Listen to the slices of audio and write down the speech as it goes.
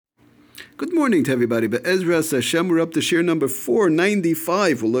Good morning to everybody. Be'ezras Hashem, we're up to shir number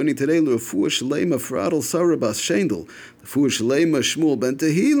 495. We're learning today L'Refuah Shlema for Adel Sarah Bas Shendel, L'Refuah Shlema Shmuel Ben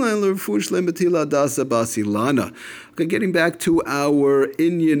Tehila, and L'Refuah Shlema Tila Dasa Bas Ilana. Okay, getting back to our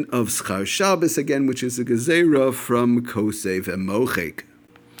Inyan of Schar Shabbos again, which is a gezerah from Kosev and Mochek.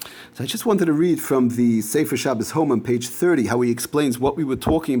 So I just wanted to read from the Sefer Shabbos Home on page 30 how he explains what we were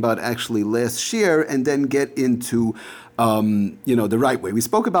talking about actually last shir, and then get into the right way. We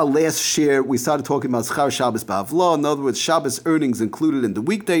spoke about last share. We started talking about Schar Shabbos Ba'avla, in other words, Shabbos earnings included in the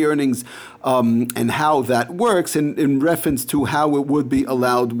weekday earnings, and how that works in reference to how it would be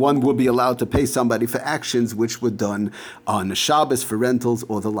allowed, one would be allowed to pay somebody for actions which were done on Shabbos for rentals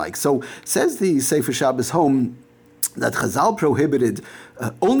or the like. So says the Sefer Shabbos Home that Chazal prohibited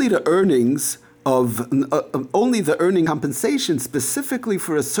only the earnings of only the earning compensation specifically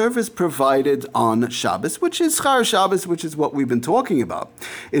for a service provided on Shabbos, which is Schar Shabbos, which is what we've been talking about.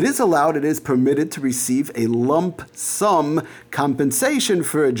 It is allowed, it is permitted to receive a lump sum compensation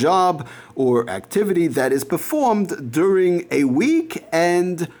for a job or activity that is performed during a week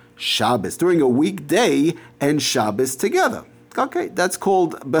and Shabbos, during a weekday and Shabbos together. Okay, that's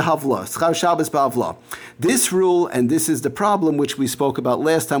called Behavla, Schar Shabbos Behavla. This rule, and this is the problem which we spoke about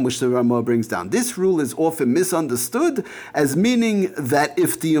last time, which the Ramah brings down. This rule is often misunderstood as meaning that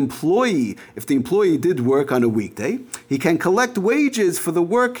if the employee did work on a weekday, he can collect wages for the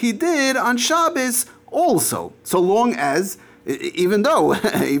work he did on Shabbos also, so long as even though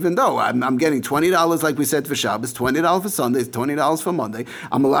I'm getting $20, like we said, for Shabbos, $20 for Sunday, $20 for Monday,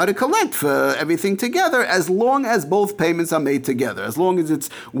 I'm allowed to collect for everything together as long as both payments are made together, as long as it's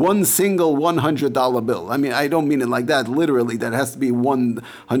one single $100 bill. I mean, I don't mean it like that, literally, that has to be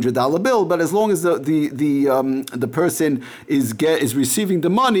 $100 bill, but as long as the person is receiving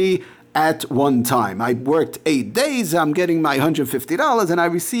the money at one time. I worked 8 days, I'm getting my $150, and I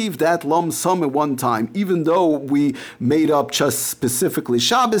received that lump sum at one time, even though we made up just specifically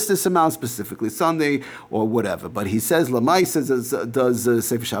Shabbos this amount, specifically Sunday, or whatever. But he says, Lamaisa does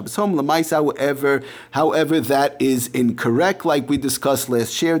Sefer Shabbos Home, Lamaisa, however, that is incorrect, like we discussed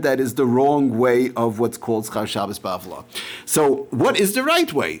last year. That is the wrong way of what's called Schar Shabbos Ba'avla. So, what is the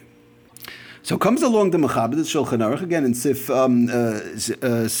right way? So comes along the Mechaber, the Shulchan Aruch, again in Sif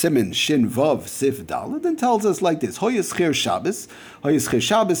Simin Shin Vav Sif Daled, and tells us like this: Hoyes Schir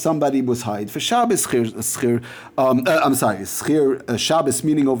Shabbos, somebody was hired for Shabbos. Schir Shabbos,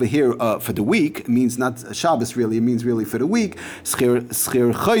 meaning over here for the week, means not Shabbos really, it means really for the week. Schir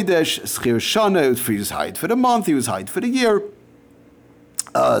Chodesh, Schir Shana, he was hired for the month, he was hired for the year.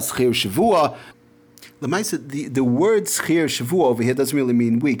 Schir Shavua. The word Schir Shavua over here doesn't really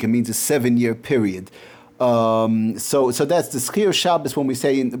mean week. It means a 7-year period. So that's the Schir Shabbos. When we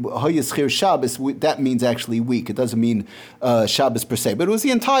say Hoya Schir Shabbos, that means actually week. It doesn't mean Shabbos per se. But it was the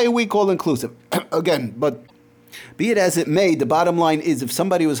entire week, all inclusive. Again, but be it as it may, the bottom line is if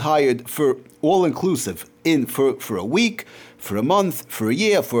somebody was hired for all inclusive for a week, for a month, for a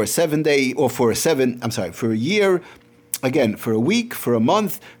year, for a 7-day, or for a year. Again, for a week, for a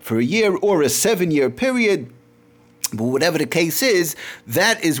month, for a year, or a 7-year period, but whatever the case is,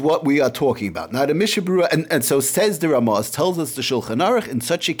 that is what we are talking about. Now, the Mishnah Berurah, and so says the Ramaz, tells us the Shulchan Aruch, in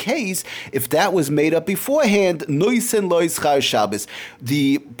such a case, if that was made up beforehand, Noisen Lo Schar Shabbos,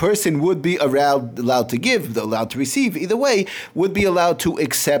 the person would be allowed to receive, either way, would be allowed to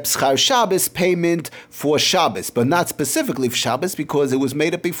accept Schar Shabbos payment for Shabbos, but not specifically for Shabbos, because it was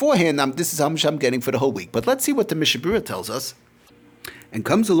made up beforehand. This is how much I'm getting for the whole week. But let's see what the Mishnah Berurah tells us. And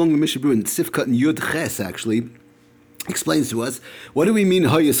comes along the Mishnah Berurah in Sifkat and Yud Ches, actually, explains to us, what do we mean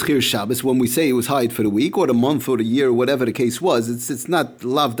Hoya Schir Shabbos when we say it was hired for the week or the month or the year or whatever the case was? It's not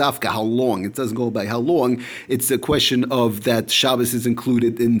lav dafka how long. It doesn't go by how long. It's a question of that Shabbos is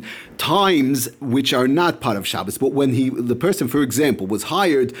included in times which are not part of Shabbos. But when the person, for example, was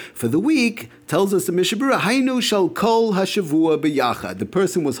hired for the week, tells us the Mishnah Berurah, Hainu shal kol hashavua b'yachad. The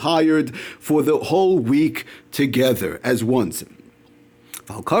person was hired for the whole week together as once.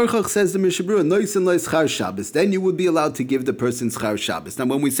 Says the Mishnah Berurah, Noisen Lo Schar Shabbos. Then you would be allowed to give the person Schar Shabbos. Now,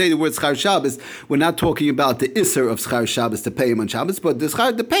 when we say the word Schar Shabbos, we're not talking about the Isser of Schar Shabbos to pay him on Shabbos, but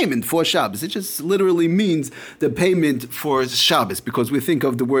the payment for Shabbos. It just literally means the payment for Shabbos, because we think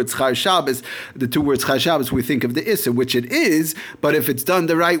of the word Schar Shabbos, the two words Schar Shabbos, we think of the Isser, which it is, but if it's done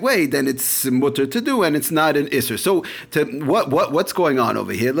the right way, then it's mutter to do, and it's not an Isser. So, what's going on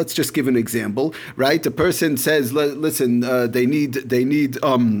over here? Let's just give an example, right? The person says, listen, they need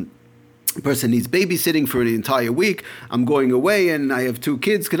A person needs babysitting for an entire week. I'm going away and I have 2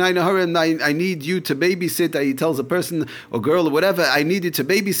 kids. Can I need you to babysit? He tells a person or girl or whatever, I need you to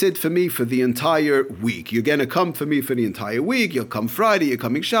babysit for me for the entire week. You're going to come for me for the entire week. You'll come Friday, you're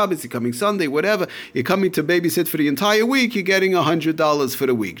coming Shabbos, you're coming Sunday, whatever. You're coming to babysit for the entire week. You're getting $100 for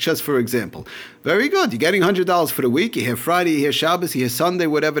the week, just for example. Very good. You're getting $100 for the week. You're here Friday, you're here Shabbos, you're here Sunday,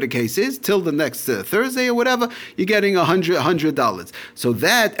 whatever the case is, till the next Thursday or whatever, you're getting $100. So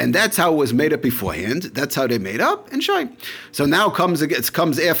that's how was made up beforehand. That's how they made up, and sure. So now it comes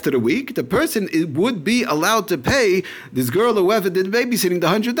after the week. The person would be allowed to pay this girl or whoever did babysitting the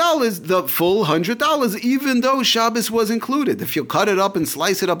 $100, the full $100, even though Shabbos was included. If you cut it up and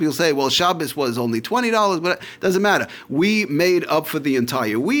slice it up, you'll say, well, Shabbos was only $20, but it doesn't matter. We made up for the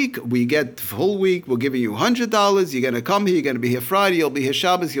entire week. We get the whole week. We're giving you $100. You're going to come here. You're going to be here Friday. You'll be here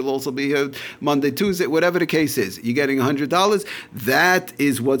Shabbos. You'll also be here Monday, Tuesday, whatever the case is. You're getting $100. That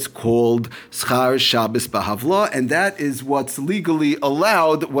is what's called Schar Shabbos B'Havla, and that is what's legally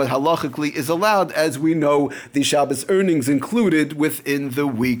allowed, what halachically is allowed, as we know the Shabbos earnings included within the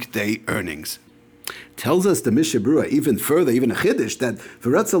weekday earnings. Tells us the Mishnah Berurah even further, even a chiddush, that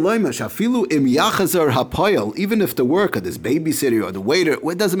shafilu im yachazar hapoyel, even if the worker, this babysitter or the waiter,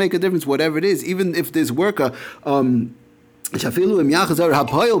 it doesn't make a difference, whatever it is, even if this worker, they're going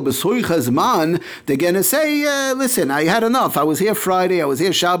to say, listen, I had enough. I was here Friday, I was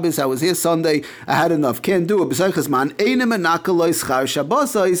here Shabbos, I was here Sunday, I had enough. Can't do it. But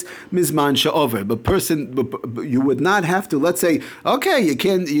you would not have to, let's say, okay,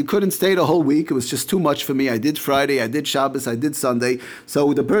 you couldn't stay the whole week. It was just too much for me. I did Friday, I did Shabbos, I did Sunday.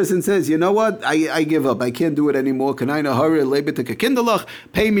 So the person says, you know what? I give up. I can't do it anymore. Pay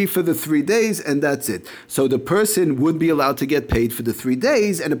me for the 3 days, and that's it. So the person would be allowed to get paid for the 3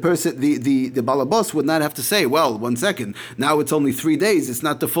 days, and the balabos would not have to say, well, 1 second, now it's only 3 days, it's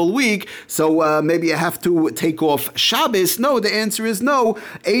not the full week, so maybe I have to take off Shabbos. No, the answer is no.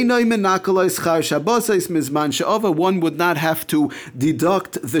 One would not have to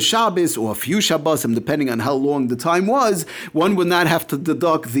deduct the Shabbos, or a few Shabbosim, depending on how long the time was. One would not have to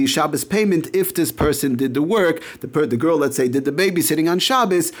deduct the Shabbos payment if this person did the work. The girl, let's say, did the babysitting on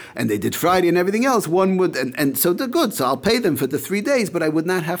Shabbos, and they did Friday and everything else. One would, and so they're good, so I'll pay them for the 3 days, but I would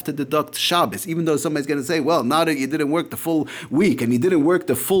not have to deduct Shabbos, even though somebody's going to say, well, now that you didn't work the full week and you didn't work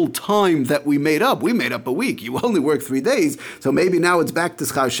the full time that we made up a week, you only worked 3 days, so maybe now it's back to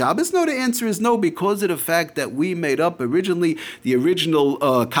Schar Shabbos. No, the answer is no, because of the fact that we made up originally, the original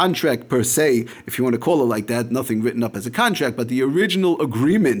contract per se, if you want to call it like that, nothing written up as a contract, but the original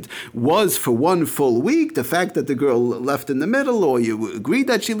agreement was for 1 full week. The fact that the girl left in the middle, or you agreed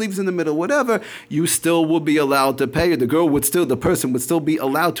that she leaves in the middle, whatever, you still will be allowed to pay her. The person would still be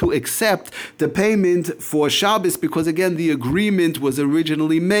allowed to accept the payment for Shabbos, because again, the agreement was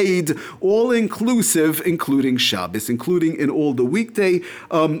originally made all-inclusive, including Shabbos, including in all the weekday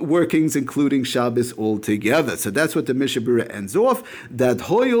workings, including Shabbos altogether. So that's what the Mishnah Berurah ends off, that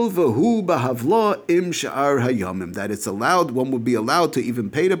hoyel v'hu b'havla im sha'ar hayamim, that it's allowed, one would be allowed to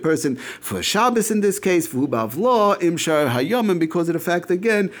even pay the person for Shabbos in this case, v'hu b'havla im sha'ar hayamim, because of the fact,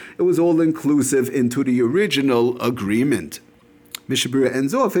 again, it was all-inclusive into the original agreement. Mishnah Berurah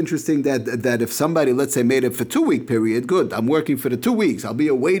ends off, interesting that if somebody, let's say, made it for 2-week period, good, I'm working for the 2 weeks, I'll be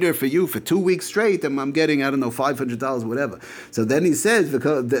a waiter for you for 2 weeks straight, and I'm getting, $500, whatever. So then he says,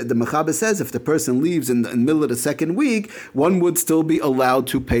 because the Mechaber says, if the person leaves in the middle of the 2nd week, one would still be allowed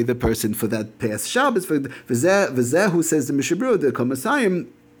to pay the person for that past Shabbos. V'zehu, says the Mishnah Berurah, the Komasayim,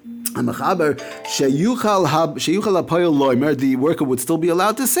 the worker would still be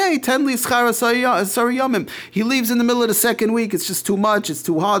allowed to say, he leaves in the middle of the 2nd week, it's just too much, it's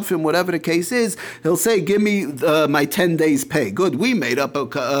too hard for him, whatever the case is, he'll say, give me my 10 days pay. Good, we made up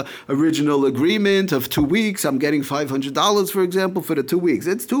a original agreement of 2 weeks, I'm getting $500, for example, for the 2 weeks.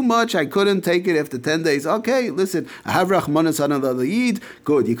 It's too much, I couldn't take it after 10 days. Okay, listen, I have Rachmanas on Yid,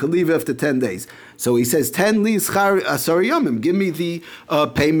 good, you can leave after 10 days. So he says, 10 li schar asar yomim, give me the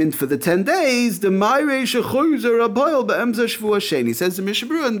payment for the 10 days. The Mairei shechoyzer apoil be'emza shvua shein. He says to Mishnah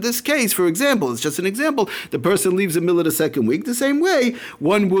Berurah, in this case, for example, it's just an example, the person leaves in the middle of the 2nd week, the same way,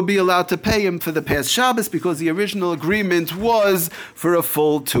 one will be allowed to pay him for the past Shabbos, because the original agreement was for a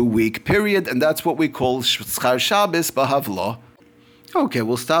full 2-week period, and that's what we call Schar Shabbos B'Havla. Okay,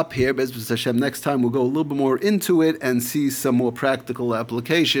 we'll stop here. Be'ezras Hashem, next time we'll go a little bit more into it and see some more practical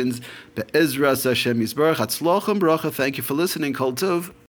applications. Be'ezras Hashem Yisbarach, Hatzlochem Bracha. Thank you for listening. Kol Tov.